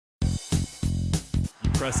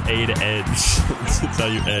Press A to edge. That's how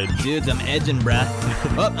you edge. Dudes, I'm edging, bruh.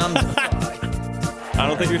 Oh, I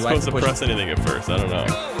don't think you're supposed to press anything at first. I don't know.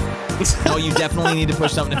 No, you definitely need to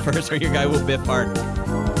push something at first or your guy will biff hard.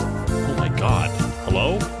 Oh my god.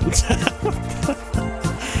 Hello?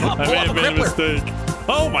 I may have made a mistake.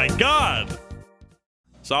 Oh my god!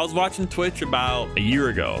 So I was watching Twitch about a year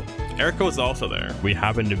ago. Erica was also there. We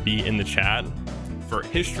happened to be in the chat for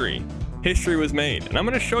history. History was made, and I'm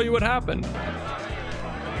gonna show you what happened.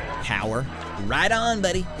 Power. Right on,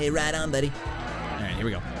 buddy. Hey, right on, buddy. All right, here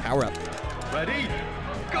we go. Power up. Ready?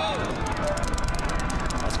 Go!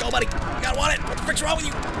 Let's go, buddy. You gotta want it. What the frick's wrong with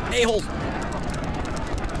you? A-holes.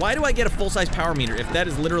 Why do I get a full-size power meter if that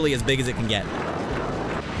is literally as big as it can get?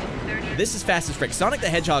 This is fast as frick. Sonic the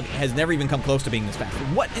Hedgehog has never even come close to being this fast.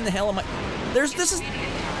 What in the hell am I? This is...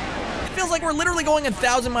 It feels like we're literally going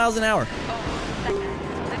 1,000 miles an hour.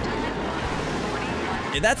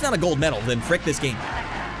 If that's not a gold medal, then frick this game.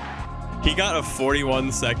 He got a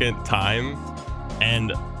 41-second time,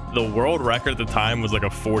 and the world record at the time was like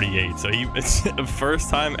a 48. So it's the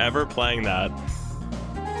first time ever playing that.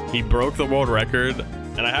 He broke the world record,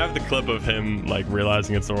 and I have the clip of him like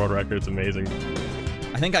realizing it's the world record. It's amazing.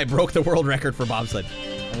 I think I broke the world record for bobsled,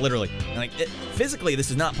 literally. Like physically,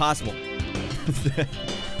 this is not possible.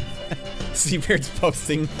 Seabeard's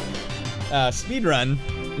posting speedrun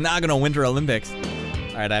Nagano Winter Olympics.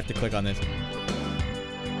 All right, I have to click on this.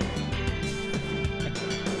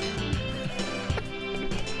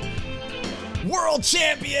 World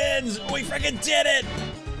champions! We freaking did it!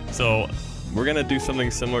 So we're gonna do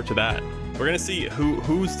something similar to that. We're gonna see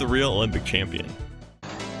who's the real Olympic champion.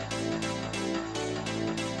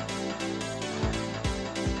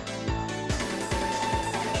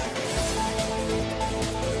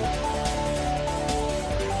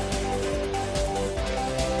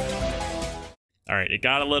 All right, it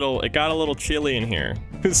got a little chilly in here.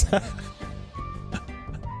 This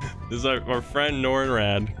is our friend Norin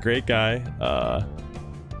Radd, great guy.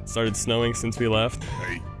 Started snowing since we left.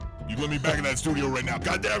 Hey, you let me back in that studio right now.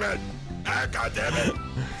 God damn it! Ah, God damn it!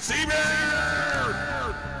 Seabeard!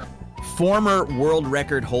 Former world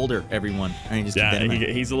record holder, everyone. I mean, just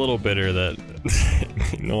he's a little bitter that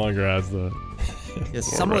he no longer has the. Yes,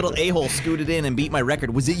 some little a-hole scooted in and beat my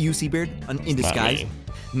record. Was it you, Seabeard? In disguise?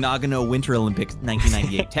 Nagano Winter Olympics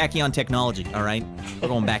 1998. Tachyon technology, all right? We're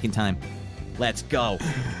going back in time. Let's go.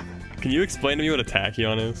 Can you explain to me what a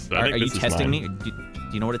tachyon is? Are you testing me? Do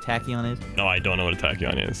you know what a tachyon is? No, I don't know what a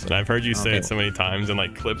tachyon is. And I've heard you say it so many times in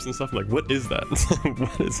like clips and stuff. I'm like, what is that?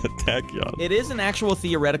 What is a tachyon? It is an actual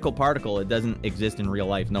theoretical particle. It doesn't exist in real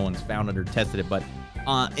life. No one's found it or tested it. But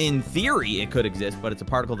in theory, it could exist. But it's a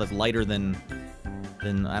particle that's lighter than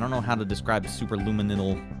I don't know how to describe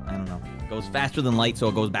superluminal. I don't know. It goes faster than light, so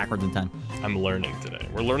it goes backwards in time. I'm learning today.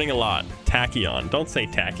 We're learning a lot. Tachyon. Don't say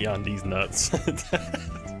tachyon, these nuts.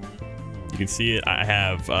 You can see it. I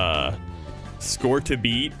have score to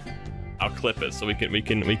beat. I'll clip it so we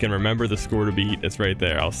can remember the score to beat. It's right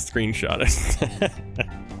there. I'll screenshot it.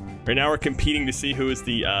 Right now we're competing to see who is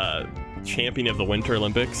the champion of the Winter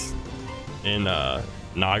Olympics in Nagano.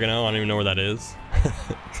 I don't even know where that is.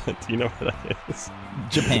 Do you know where that is?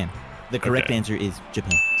 Japan. The correct answer is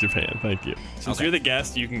Japan. Japan, thank you. Since you're the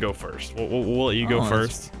guest, you can go first. We'll let you go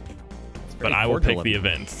first. But I will pick the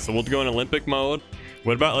event. So we'll go in Olympic mode.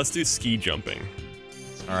 What about, let's do ski jumping.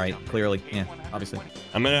 All right, clearly, yeah, obviously.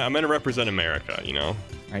 I'm gonna represent America, you know? All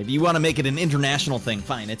right, if you want to make it an international thing,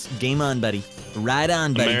 fine. It's game on, buddy. Right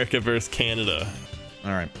on, buddy. America versus Canada.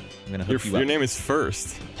 All right, I'm gonna hook you up. Your name is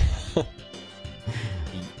First.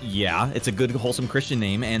 Yeah, it's a good, wholesome Christian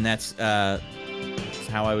name, and that's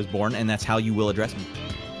how I was born, and that's how you will address me.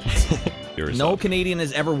 No Canadian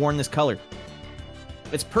has ever worn this color.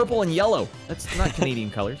 It's purple and yellow. That's not Canadian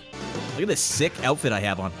colors. Look at this sick outfit I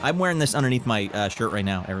have on. I'm wearing this underneath my shirt right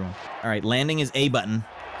now, everyone. All right, landing is A button.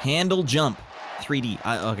 Handle jump, 3D.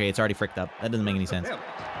 Okay, it's already fricked up. That doesn't make any sense.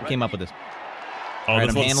 Who came up with this? Oh,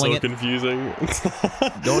 this one's so confusing.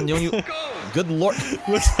 Don't you? Good lord.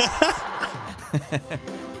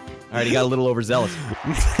 All right, he got a little overzealous.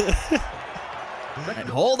 All right,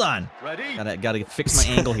 hold on. Gotta fix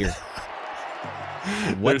my angle here.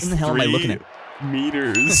 What in the hell am I looking at?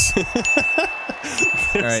 Meters.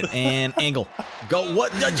 All right, and angle. Go.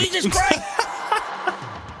 What? Jesus Christ!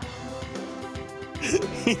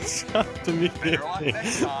 He jumped immediately.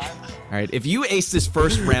 All right, if you ace this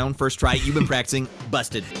first round, first try, you've been practicing,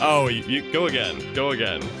 busted. Oh, you go again. Go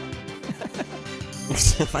again.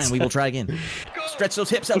 Fine, we will try again. Stretch those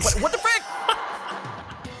hips out. What the frick?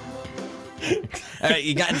 All right,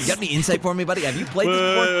 you got any insight for me, buddy? Have you played this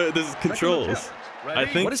before? This is controls. I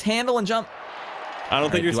think. What is handle and jump? I don't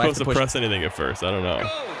think you're supposed to press anything at first. I don't know.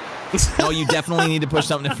 No, you definitely need to push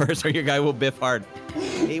something at first or your guy will biff hard.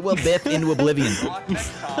 He will biff into oblivion.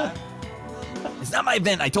 It's not my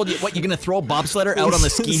event. I told you, what, you're going to throw a bobsledder out on the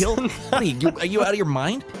ski hill? Are you out of your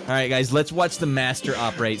mind? All right, guys, let's watch the master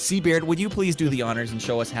operate. Seabeard, would you please do the honors and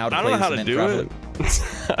show us how to play this event properly? I don't know how to do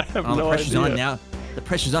it. I have no the pressure's idea. on now. The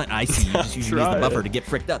pressure's on. I see. You just use the buffer to get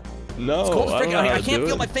fricked up. No, it's cold as frick out here. I can't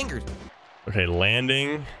feel it. my fingers. Okay,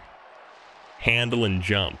 landing, handle, and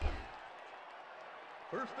jump.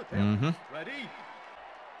 First attempt. Mm-hmm. Ready?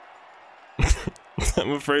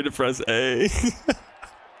 I'm afraid to press A.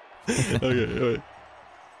 Okay, wait.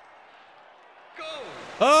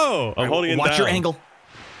 Oh, I'm holding it down. Watch your angle.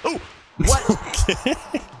 Oh, what?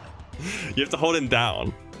 You have to hold it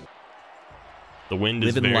down. The wind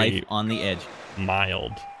is Living very life on the edge.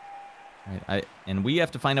 mild. Right, and we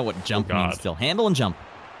have to find out what jump means still. Handle and jump.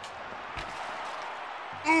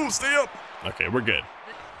 Ooh, stay up. Okay, we're good.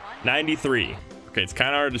 93. Okay, it's kind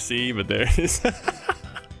of hard to see, but there it is. Get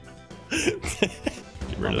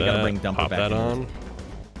rid of We gotta bring Dumper Pop back that in. on.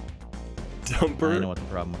 Dumper. I know what the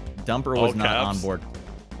problem was. Dumper was not caps? on board.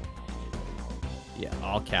 Yeah,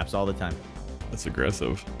 all caps all the time. That's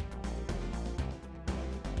aggressive.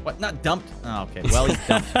 What? Not dumped? Oh, okay. Well, he's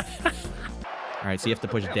dumped. All right, so you have to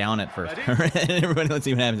push down at first. Everybody, let's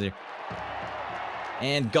see what happens here.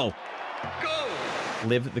 And go.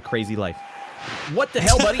 Live the crazy life. What the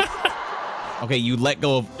hell, buddy? Okay, you let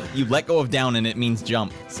go of down, and it means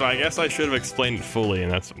jump. So I guess I should have explained it fully,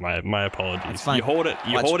 and that's my apologies. That's fine. You hold it.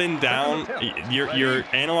 You Watch. hold in down. Your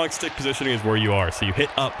analog stick positioning is where you are. So you hit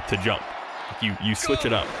up to jump. You switch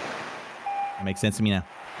it up. That makes sense to me now.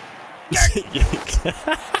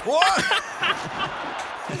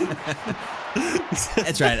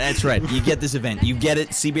 That's right. That's right. You get this event. You get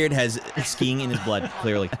it. Seabeard has skiing in his blood.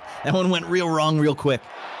 Clearly, that one went real wrong real quick.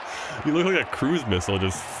 You look like a cruise missile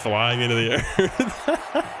just flying into the air.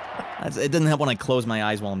 It doesn't help when I close my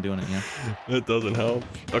eyes while I'm doing it. You know? It doesn't help.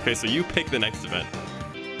 Okay, so you pick the next event.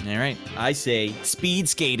 All right. I say speed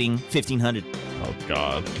skating 1500. Oh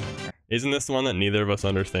God. Isn't this the one that neither of us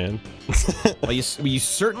understand? Well, you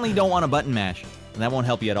certainly don't want a button mash. That won't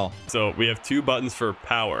help you at all. So we have 2 buttons for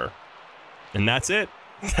power, and that's it.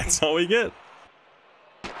 That's all we get.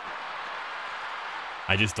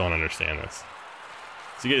 I just don't understand this.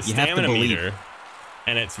 So you get a stamina meter,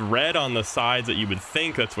 and it's red on the sides that you would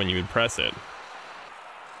think that's when you would press it.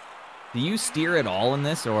 Do you steer at all in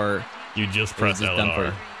this, or you just press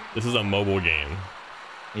LR? This is a mobile game.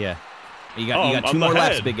 Yeah. You got 2 more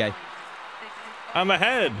laps, big guy. I'm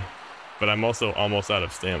ahead, but I'm also almost out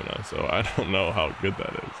of stamina, so I don't know how good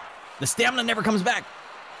that is. The stamina never comes back.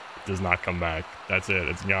 It does not come back. That's it.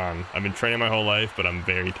 It's gone. I've been training my whole life, but I'm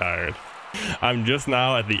very tired. I'm just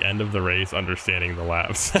now at the end of the race understanding the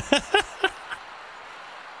laps. That's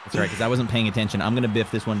right, because I wasn't paying attention. I'm going to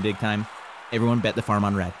biff this one big time. Everyone bet the farm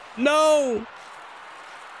on Radd. No!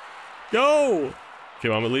 Go! Okay,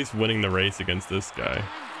 well, I'm at least winning the race against this guy.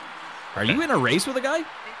 Are you in a race with a guy?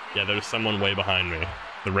 Yeah, there's someone way behind me.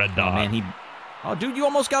 The red dot. Oh, man, Oh, dude, you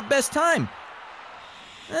almost got best time.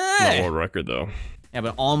 Not world record, though. Yeah,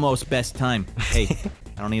 but almost best time. Hey,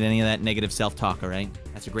 I don't need any of that negative self-talk, all right?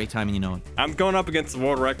 That's a great time and you know it. I'm going up against the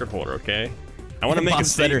world record holder, okay? I want to make a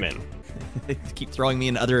statement. Keep throwing me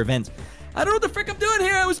in other events. I don't know what the frick I'm doing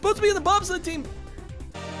here. I was supposed to be in the bobsled team.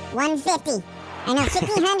 150. I know,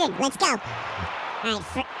 1500. Let's go. All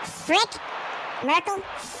right, Frick, Merkel,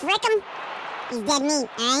 frick him. He's dead meat,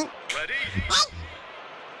 all right? Ready? Hey!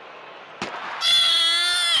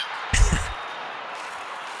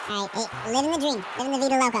 All right, hey, living the dream. Living the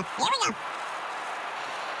Vida Loca. Here we go.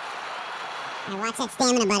 All right, watch that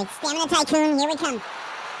stamina, buddy. Stamina tycoon, here we come.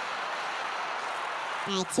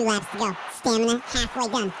 All right, 2 laps to go. Stamina halfway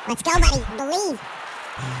done. Let's go, buddy. Believe.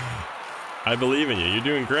 I believe in you. You're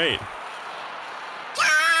doing great.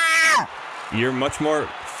 Go! You're much more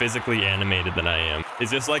physically animated than I am. Is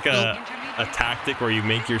this like a tactic where you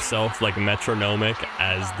make yourself like metronomic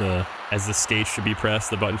as the skate should be pressed,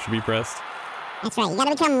 the button should be pressed? That's right. You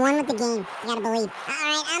gotta become one with the game. You gotta believe. All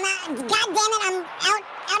right, I'm out. God damn it, I'm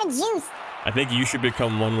out of juice. I think you should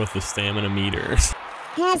become one with the stamina meters.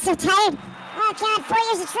 Oh, I'm so tired. Oh God, 4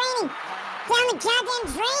 years of training. Down the goddamn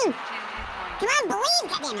drain. Come on, believe,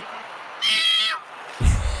 goddammit. Ow!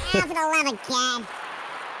 Oh, for the love of God.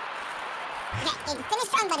 Okay, finish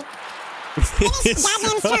strong, buddy. Finish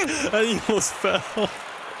goddamn strong. I almost fell.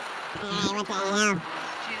 Alright, what the hell?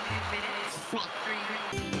 Frick.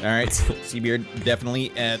 All right, Seabeard,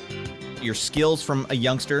 definitely your skills from a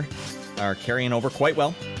youngster are carrying over quite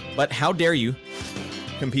well. But how dare you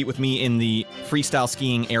compete with me in the freestyle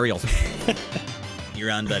skiing aerials?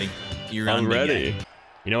 You're on, buddy. You're I'm on, big ready. guy.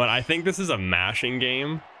 You know what? I think this is a mashing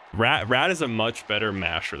game. Radd is a much better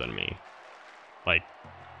masher than me. Like,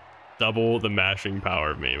 double the mashing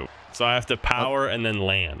power of me. So I have to power and then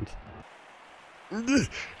land.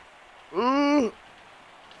 Oh,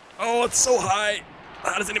 it's so high.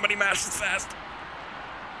 How does anybody mash this fast?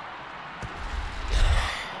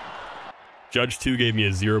 Judge 2 gave me a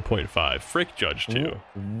 0.5. Frick Judge 2.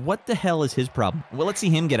 What the hell is his problem? Well, let's see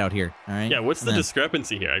him get out here. All right. Yeah, what's the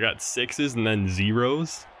discrepancy here? I got 6s and then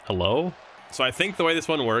 0s. Hello? So I think the way this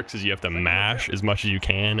one works is you have to mash as much as you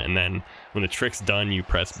can, and then when the trick's done, you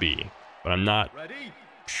press B. But I'm not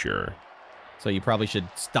sure. So you probably should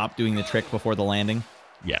stop doing the trick before the landing.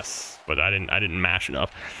 Yes, but I didn't mash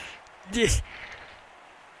enough. It's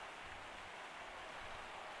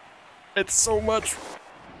so much.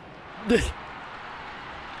 Well,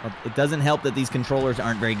 it doesn't help that these controllers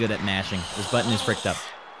aren't very good at mashing. This button is fricked up.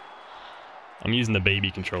 I'm using the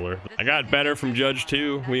baby controller. I got better from Judge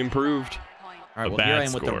 2. We improved. All right, well, here I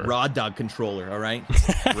am with the raw dog controller, all right?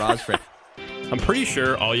 Raw's frick. I'm pretty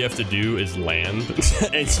sure all you have to do is land,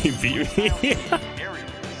 and you beat me.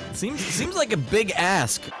 Seems like a big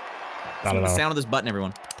ask. I don't know. The sound of this button,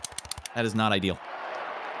 everyone. That is not ideal.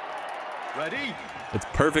 Ready? It's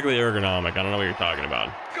perfectly ergonomic. I don't know what you're talking about.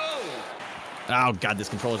 Go! Oh, God, this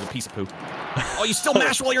controller's a piece of poo. Oh, you still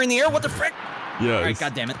mash while you're in the air? What the frick? Yeah. All right,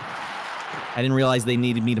 God damn it. I didn't realize they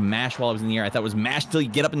needed me to mash while I was in the air. I thought it was mash till you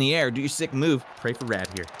get up in the air. Do your sick move. Pray for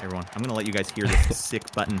Radd here, everyone. I'm going to let you guys hear this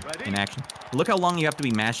sick button in action. Look how long you have to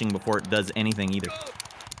be mashing before it does anything either.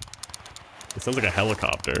 It sounds like a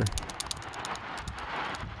helicopter.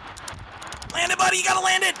 Land it, buddy. You got to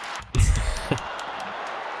land it.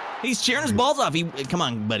 He's cheering his balls off. Come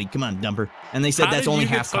on, buddy. Come on, dumper. And they said that's only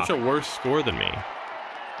half such a worse score than me.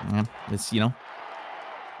 Yeah, it's,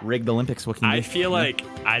 rigged Olympics. What can you do? I feel like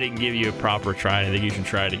I didn't give you a proper try. I think you should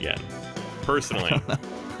try it again. Personally.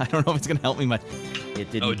 I don't know if it's going to help me much.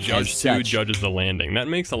 It didn't. Oh, Judge 2 judges the landing. That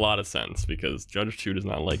makes a lot of sense because Judge 2 does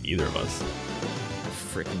not like either of us.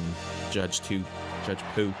 Freaking Judge 2. Judge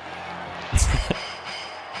Poo.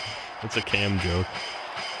 It's a Cam joke.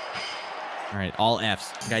 All right, all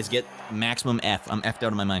Fs. Guys, get maximum F. I'm F'd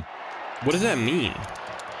out of my mind. What does that mean?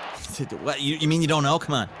 What? You mean you don't know?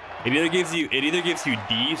 Come on. It either gives you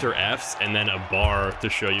D's or F's and then a bar to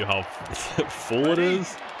show you how full it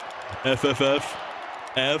is. FFF.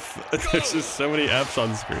 F. There's just so many F's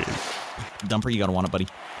on screen. Dumper, you gotta want it, buddy.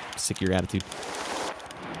 Sick of your attitude.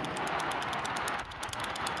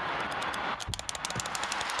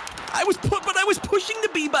 I was pushing the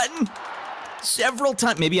B button several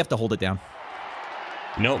times. Maybe you have to hold it down.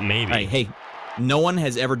 No, maybe. All right, hey, no one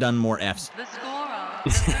has ever done more F's. The scorer.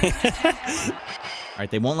 All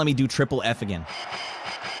right, they won't let me do triple F again.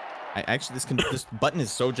 This button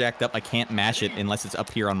is so jacked up, I can't mash it unless it's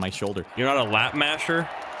up here on my shoulder. You're not a lap masher?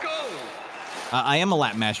 Go! I am a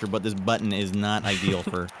lap masher, but this button is not ideal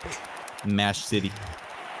for Mash City.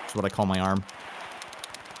 That's what I call my arm.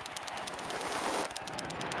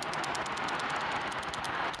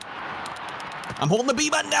 I'm holding the B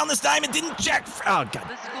button down this time. It didn't check. Oh, God.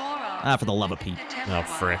 The scorer. Ah, for the love of Pete. Oh,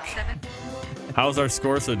 frick. How's our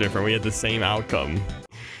score so different? We had the same outcome.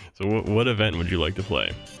 So what event would you like to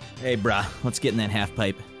play? Hey, brah, let's get in that half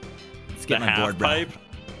pipe. Let's get The my half board, brah. pipe?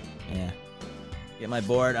 Yeah. Get my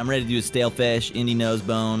board. I'm ready to do a stale fish, indie nose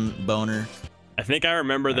bone, boner. I think I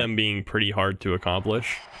remember them being pretty hard to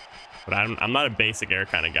accomplish. But I'm not a basic air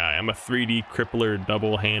kind of guy. I'm a 3D crippler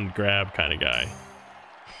double hand grab kind of guy.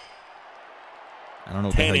 I don't know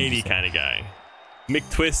what the hell you 1080 just said. kind of guy.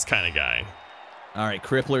 McTwist kind of guy. All right,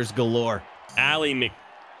 cripplers galore. Allie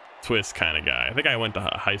McTwist kind of guy. I think I went to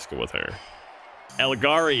high school with her.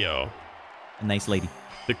 Elgario. A nice lady.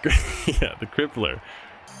 The crippler.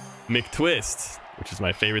 McTwist, which is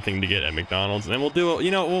my favorite thing to get at McDonald's. And then we'll do,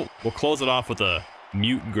 we'll close it off with a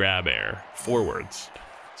mute grab air forwards.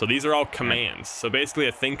 So these are all commands. So basically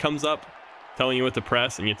a thing comes up telling you what to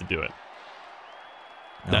press and you have to do it.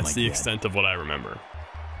 That's the extent of what I remember.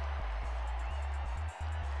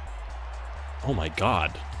 Oh my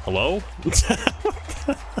God. Hello?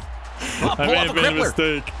 I may have made a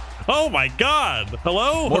mistake. Oh my God.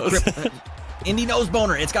 Hello? More indie nose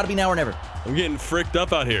boner. It's got to be now or never. I'm getting fricked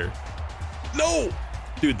up out here. No!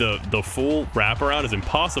 Dude, the full wraparound is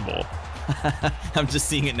impossible. I'm just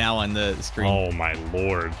seeing it now on the screen. Oh my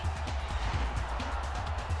Lord.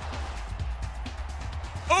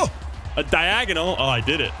 Oh! A diagonal. Oh, I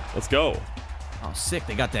did it. Let's go. Oh, sick.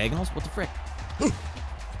 They got diagonals? What the frick?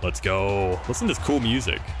 Let's go. Listen to this cool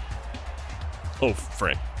music. Oh,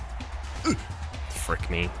 frick. Frick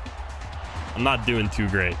me. I'm not doing too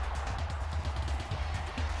great.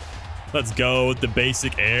 Let's go with the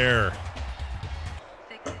basic air.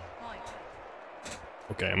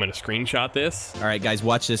 Okay, I'm gonna screenshot this. All right, guys,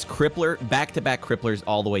 watch this. Crippler, back-to-back cripplers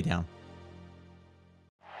all the way down.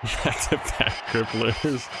 Back-to-back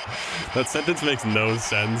cripplers. That sentence makes no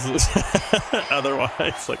sense.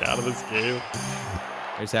 Otherwise, like out of this game.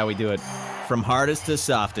 Here's how we do it. From hardest to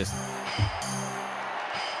softest.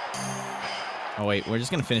 Oh wait, we're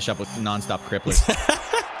just gonna finish up with non-stop cripplers.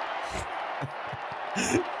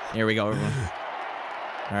 Here we go, everyone.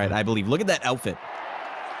 All right, I believe. Look at that outfit.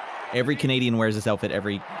 Every Canadian wears this outfit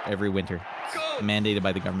every winter. It's mandated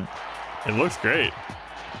by the government. It looks great.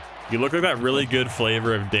 You look like that really good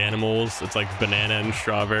flavor of Danimals. It's like banana and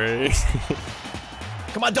strawberry.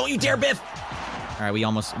 Come on, don't you dare, Biff! All right, we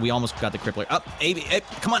almost got the crippler. Up, AB,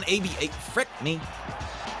 come on, AB, frick me.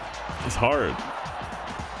 It's hard.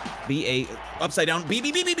 B, A, upside down, B,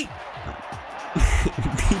 B, B, B, B.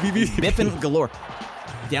 B, B, B. Biffin galore.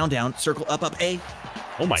 Down, down, circle, up, up, A.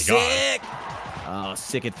 Oh my Sick! god. Oh,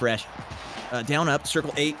 sick and fresh. Down, up,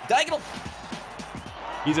 circle, A, diagonal.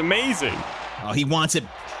 He's amazing. Oh, he wants it.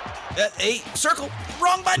 A, circle,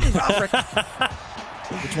 wrong button. Oh, frick.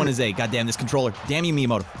 Which one is A? Goddamn, this controller. Damn you,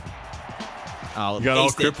 Miyamoto. Oh, You got all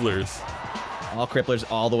cripplers. All cripplers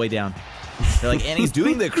all the way down. They're like, and he's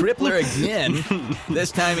doing the crippler again.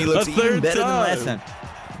 This time he looks even better than last time.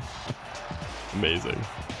 Amazing.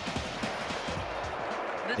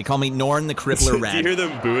 They call me Norn the Crippler Radd. Do you hear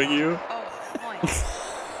them booing you?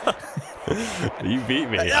 You beat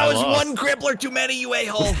me. That was one crippler too many, you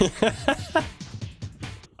a-hole.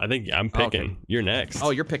 I think I'm picking. Okay. You're next. Oh,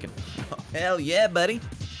 you're picking. Oh, hell yeah, buddy.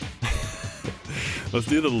 Let's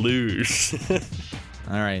do the luge.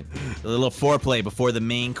 All right. A little foreplay before the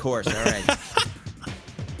main course. All right.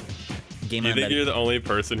 Game Do you on, think buddy. you're the only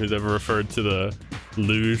person who's ever referred to the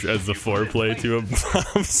luge as the foreplay to a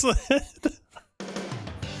bobsled?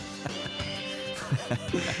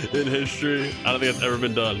 In history, I don't think that's ever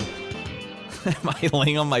been done. Am I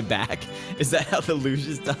laying on my back? Is that how the luge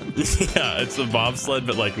is done? Yeah, it's a bobsled,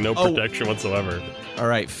 but like no protection whatsoever. All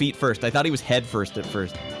right, feet first. I thought he was head first at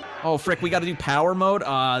first. Oh, frick, we got to do power mode?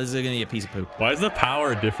 Ah, this is going to be a piece of poop. Why is the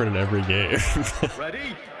power different in every game?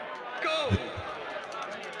 Ready? Go!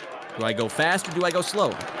 Do I go fast or do I go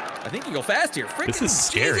slow? I think you go fast here. Frickin' This is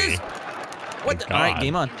scary. Jesus. What the? God. All right,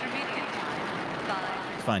 game on.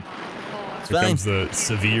 It's fine. It's Here fine. comes the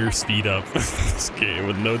severe speed up of this game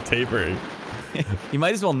with no tapering. You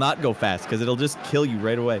might as well not go fast because it'll just kill you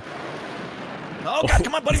right away. Oh God,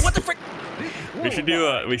 come on, buddy! What the frick? We should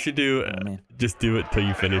do man. just do it till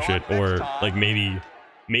you finish it, or like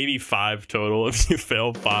maybe 5 total if you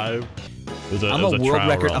fail 5. I'm a world trial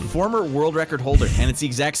record, run. a former world record holder, and it's the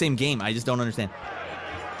exact same game. I just don't understand.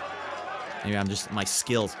 Maybe my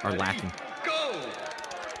skills are lacking. Go!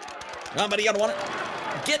 Come on, buddy, I don't want it.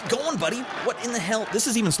 Get going, buddy. What in the hell? This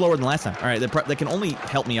is even slower than last time. All right, that can only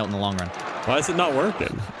help me out in the long run. Why is it not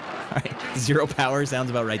working? All right, 0 power sounds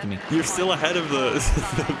about right to me. You're still ahead of the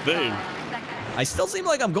thing. I still seem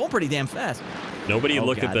like I'm going pretty damn fast. Nobody Oh,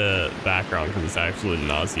 look God. at the background because it's absolutely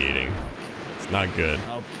nauseating. It's not good.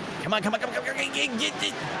 Oh, come on. Oh,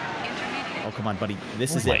 come on, buddy.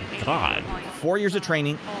 This is Oh it. my god. 4 years of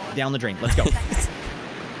training down the drain. Let's go.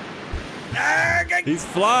 He's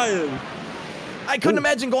flying. I couldn't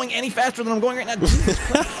imagine going any faster than I'm going right now. Jesus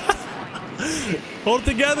Christ. Hold it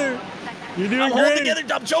together. You're doing I'm great. holding together.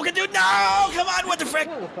 I'm choking, dude. No, come on. What the frick?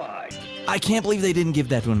 I can't believe they didn't give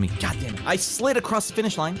that one to me. God damn it. I slid across the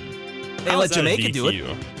finish line. They How let is that a Jamaica do it.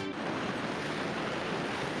 DQ?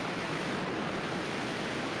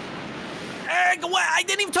 Hey, what? I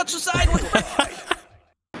didn't even touch the side. What the frick?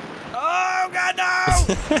 Oh, God, no.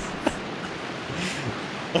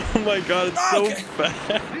 Oh my god, it's Okay. so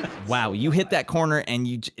fast. Wow, you hit that corner and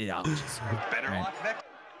you... Oh, just, Better Right. luck next.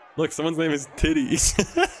 Look, someone's name is Titties.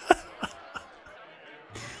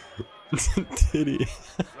 Titty.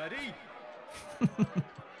 Ready?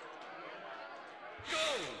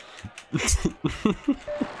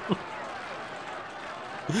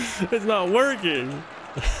 It's not working.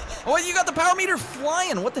 oh, you got the power meter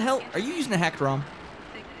flying. What the hell? Are you using a hacked ROM?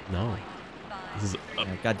 No. This is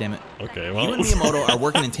God damn it. okay. You Well, and Miyamoto are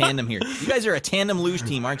working in tandem here. You guys are a tandem luge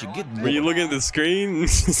team, aren't you? Good were you lord. looking at the screen?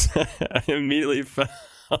 I immediately fell.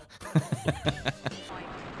 I'm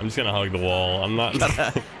just gonna hug the wall. I'm not.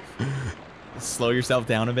 Slow yourself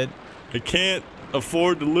down a bit. I can't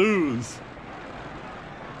afford to lose.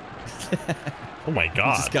 Oh my You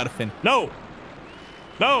god. just gotta fin. No.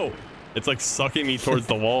 No. It's like sucking me towards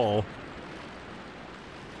the wall.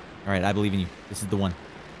 All right, I believe in you. This is the one.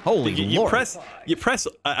 Holy You lord. press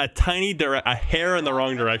a tiny a hair in the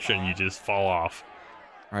wrong direction, you just fall off.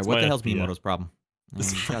 All right, It's what my the hell's idea. Miyamoto's problem?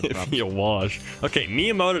 This might be a wash. Okay,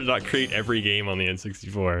 Miyamoto did not create every game on the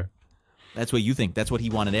N64. That's what you think. That's what he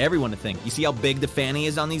wanted everyone to think. You see how big the fanny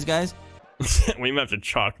is on these guys? We might have to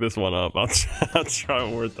chalk this one up. I'll try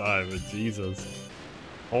one more time, but Jesus.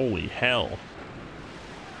 Holy hell.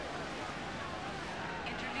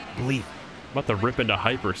 Believe. I'm about to rip into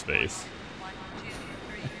hyperspace.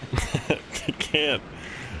 I can't.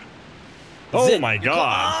 Oh my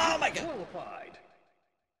god. Oh my god.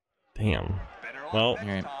 Damn. Well,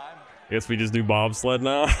 Right. I guess we just do bobsled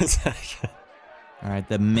now. All right,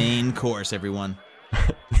 the main course, everyone.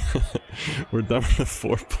 We're done with the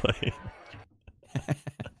foreplay.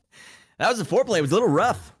 That was the foreplay. It was a little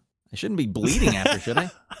rough. I shouldn't be bleeding after, should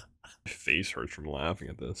I? My face hurts from laughing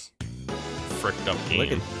at this. Fricked up game.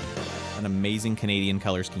 Look at an amazing Canadian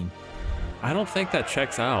color scheme. I don't think that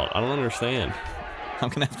checks out. I don't understand. I'm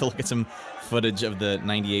gonna have to look at some footage of the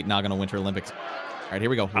 '98 Nagano Winter Olympics. All right, here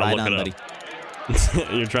we go. Ride on, buddy.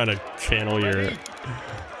 You're trying to channel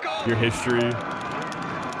your history.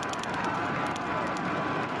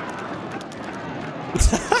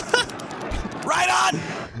 Right on!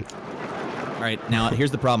 All right, now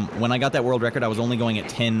here's the problem. When I got that world record, I was only going at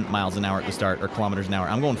 10 miles an hour at the start, or kilometers an hour.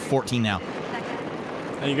 I'm going 14 now.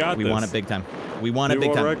 You got We this. want it big time. We want it New big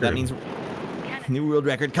world time. record. That means new world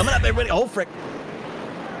record coming up, everybody. Oh, frick.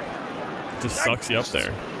 Just sucks you up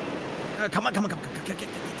there. Come on.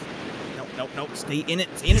 No. Stay in it.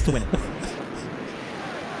 Stay in it to win it.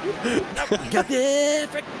 No, you got this,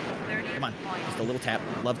 frick. Come on. Just a little tap.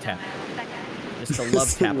 Love tap. Just a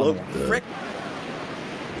love tap on the wall. Frick.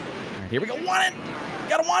 All right, here we go. Want it. You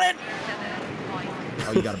gotta want it.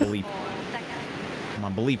 Oh, you gotta believe. Come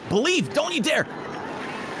on, believe. Believe. Don't you dare.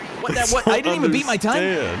 What? I didn't even beat my time.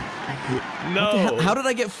 No. How did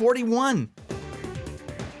I get 41?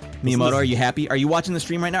 Miyamoto, are you happy? Are you watching the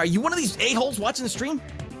stream right now? Are you one of these a-holes watching the stream?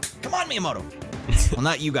 Come on, Miyamoto. Well,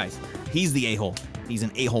 not you guys. He's the a-hole. He's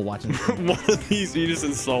an a-hole watching the stream. One of these, you just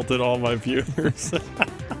insulted all my viewers.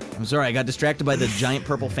 I'm sorry, I got distracted by the giant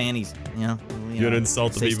purple fannies. You You'd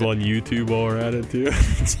insult the people on YouTube while we're at it, too.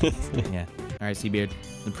 Yeah. All right, Seabeard.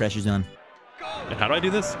 The pressure's on. How do I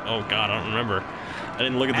do this? Oh, God, I don't remember. I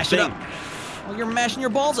didn't look at Mash the it thing. up. Well, you're mashing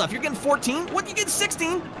your balls off. You're getting 14. What? You get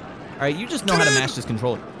 16? All right, you just know how to mash this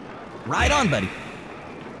controller. Right on, buddy.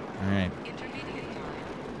 All right.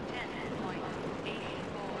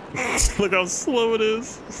 Look how slow it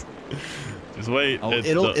is. Just wait. Oh,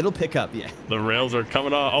 it'll pick up. Yeah. The rails are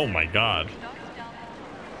coming off. Oh my god.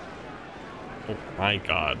 Oh my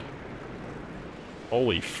god.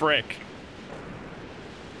 Holy frick.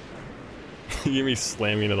 You hear me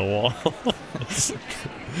slamming into the wall.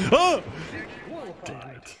 Oh! Damn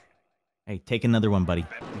it. Hey, take another one, buddy.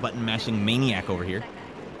 Button mashing maniac over here.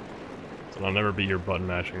 So I'll never beat your button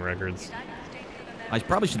mashing records. I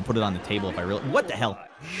probably should have put it on the table if I really. What the hell?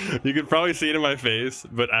 You could probably see it in my face,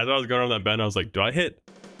 but as I was going around that bend, I was like, do I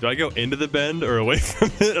go into the bend or away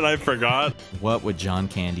from it? And I forgot. What would John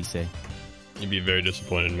Candy say? You'd be very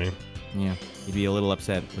disappointed in me. Yeah, he'd be a little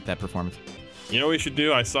upset with that performance. You know what we should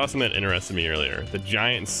do? I saw something that interested me earlier. The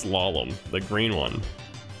giant slalom, the green one.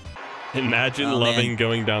 Imagine loving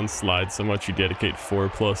going down slides so much you dedicate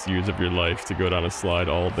 4+ years of your life to go down a slide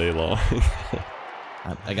all day long.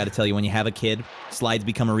 I got to tell you, when you have a kid, slides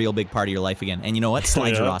become a real big part of your life again. And you know what?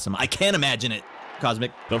 Slides are awesome. I can't imagine it,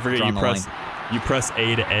 Cosmic. Don't forget you press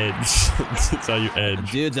A to edge. That's how you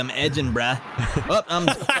edge. Dudes, I'm edging, bruh.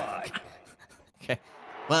 Okay.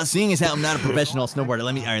 Well, seeing as how I'm not a professional snowboarder,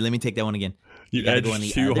 let me take that one again. You gotta edged go on the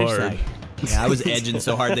too other hard. side. Yeah, I was edging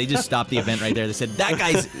so hard. They just stopped the event right there. They said, that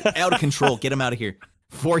guy's out of control. Get him out of here.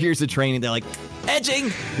 4 years of training. They're like,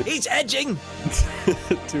 edging. He's edging.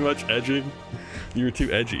 Too much edging. You were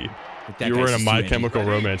too edgy. That You were guy's in a just My too edgy. Chemical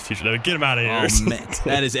Romance t-shirt. They're like, get him out of here. Oh, man.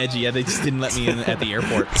 That is edgy. Yeah, they just didn't let me in at the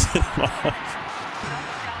airport.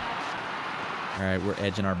 All right, we're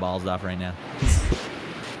edging our balls off right now.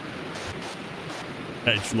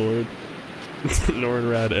 Edgelord. Norrin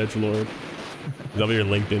Radd Edgelord. Is that what your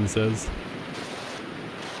LinkedIn says?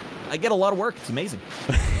 I get a lot of work. It's amazing.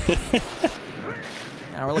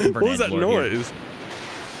 Now we're looking for What was that Edgelord here. noise?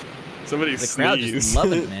 Somebody The crowd just sneezed.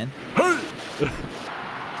 loving it, man.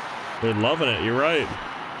 They're loving it. You're right.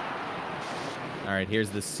 All right, here's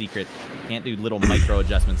the secret. Can't do little micro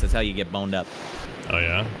adjustments. That's how you get boned up. Oh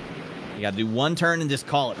yeah. You got to do one turn and just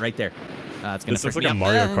call it right there. It's gonna. This looks frick like a me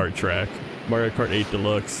up. Mario Kart track. Mario Kart 8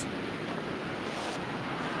 Deluxe.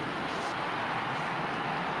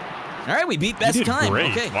 All right, we beat You best did time. great.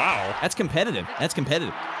 Okay. Wow. That's competitive. That's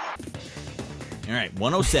competitive. All right,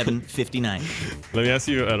 107.59. Let me ask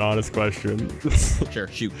you an honest question. Sure,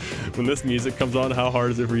 shoot. When this music comes on, how hard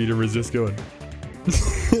is it for you to resist going?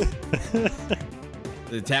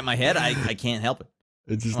 Tap my head. I can't help it.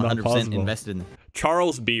 It's just 100% not possible. invested in it.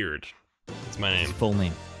 Charles Beard. That's my name. Full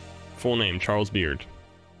name. Full name, Charles Beard.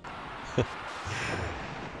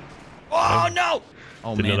 Oh, no!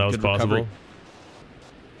 Oh, Didn't man, know that was good possible. recovery.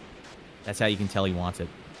 That's how you can tell he wants it.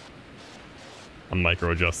 I'm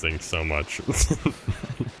micro-adjusting so much.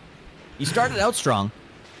 You started out strong.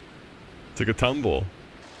 Took a tumble.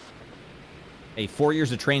 Hey, 4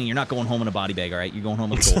 years of training, you're not going home in a body bag, all right? You're going home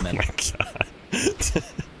with a gold medal. Oh, my God.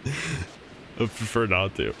 I prefer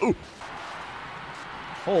not to. Ooh.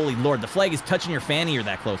 Holy Lord, the flag is touching your fanny. You're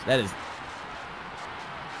that close. That is...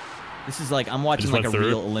 This is like, I'm watching like a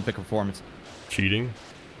real Olympic performance. Cheating.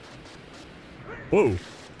 Whoa.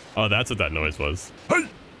 Oh, that's what that noise was. Hey!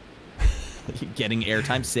 Getting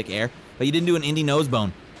airtime, sick air. But you didn't do an indie nose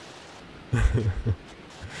bone.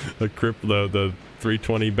 The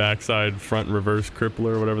 320 backside front reverse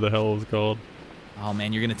crippler, whatever the hell it was called. Oh,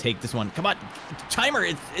 man, you're going to take this one. Come on. Timer,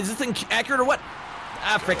 is this thing accurate or what?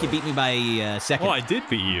 Ah, frick, you beat me by a second. Oh, I did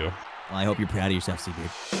beat you. Well, I hope you're proud of yourself, Seabeard.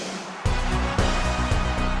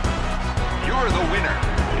 You're the winner.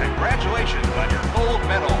 Congratulations on your gold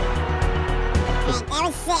medal. Hey, that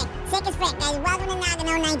was sick. Sick as frick, guys. Welcome to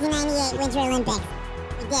Nagano 1998 Winter Olympics.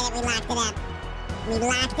 We did it. We locked it up. We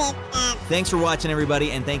locked it up. Thanks for watching,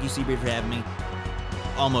 everybody, and thank you, Seabeard, for having me.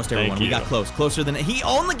 Almost everyone. We got close. Closer than... He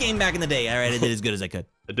owned the game back in the day. All right, I did as good as I could.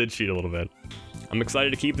 I did cheat a little bit. I'm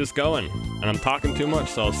excited to keep this going, and I'm talking too much,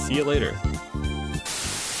 so I'll see you later.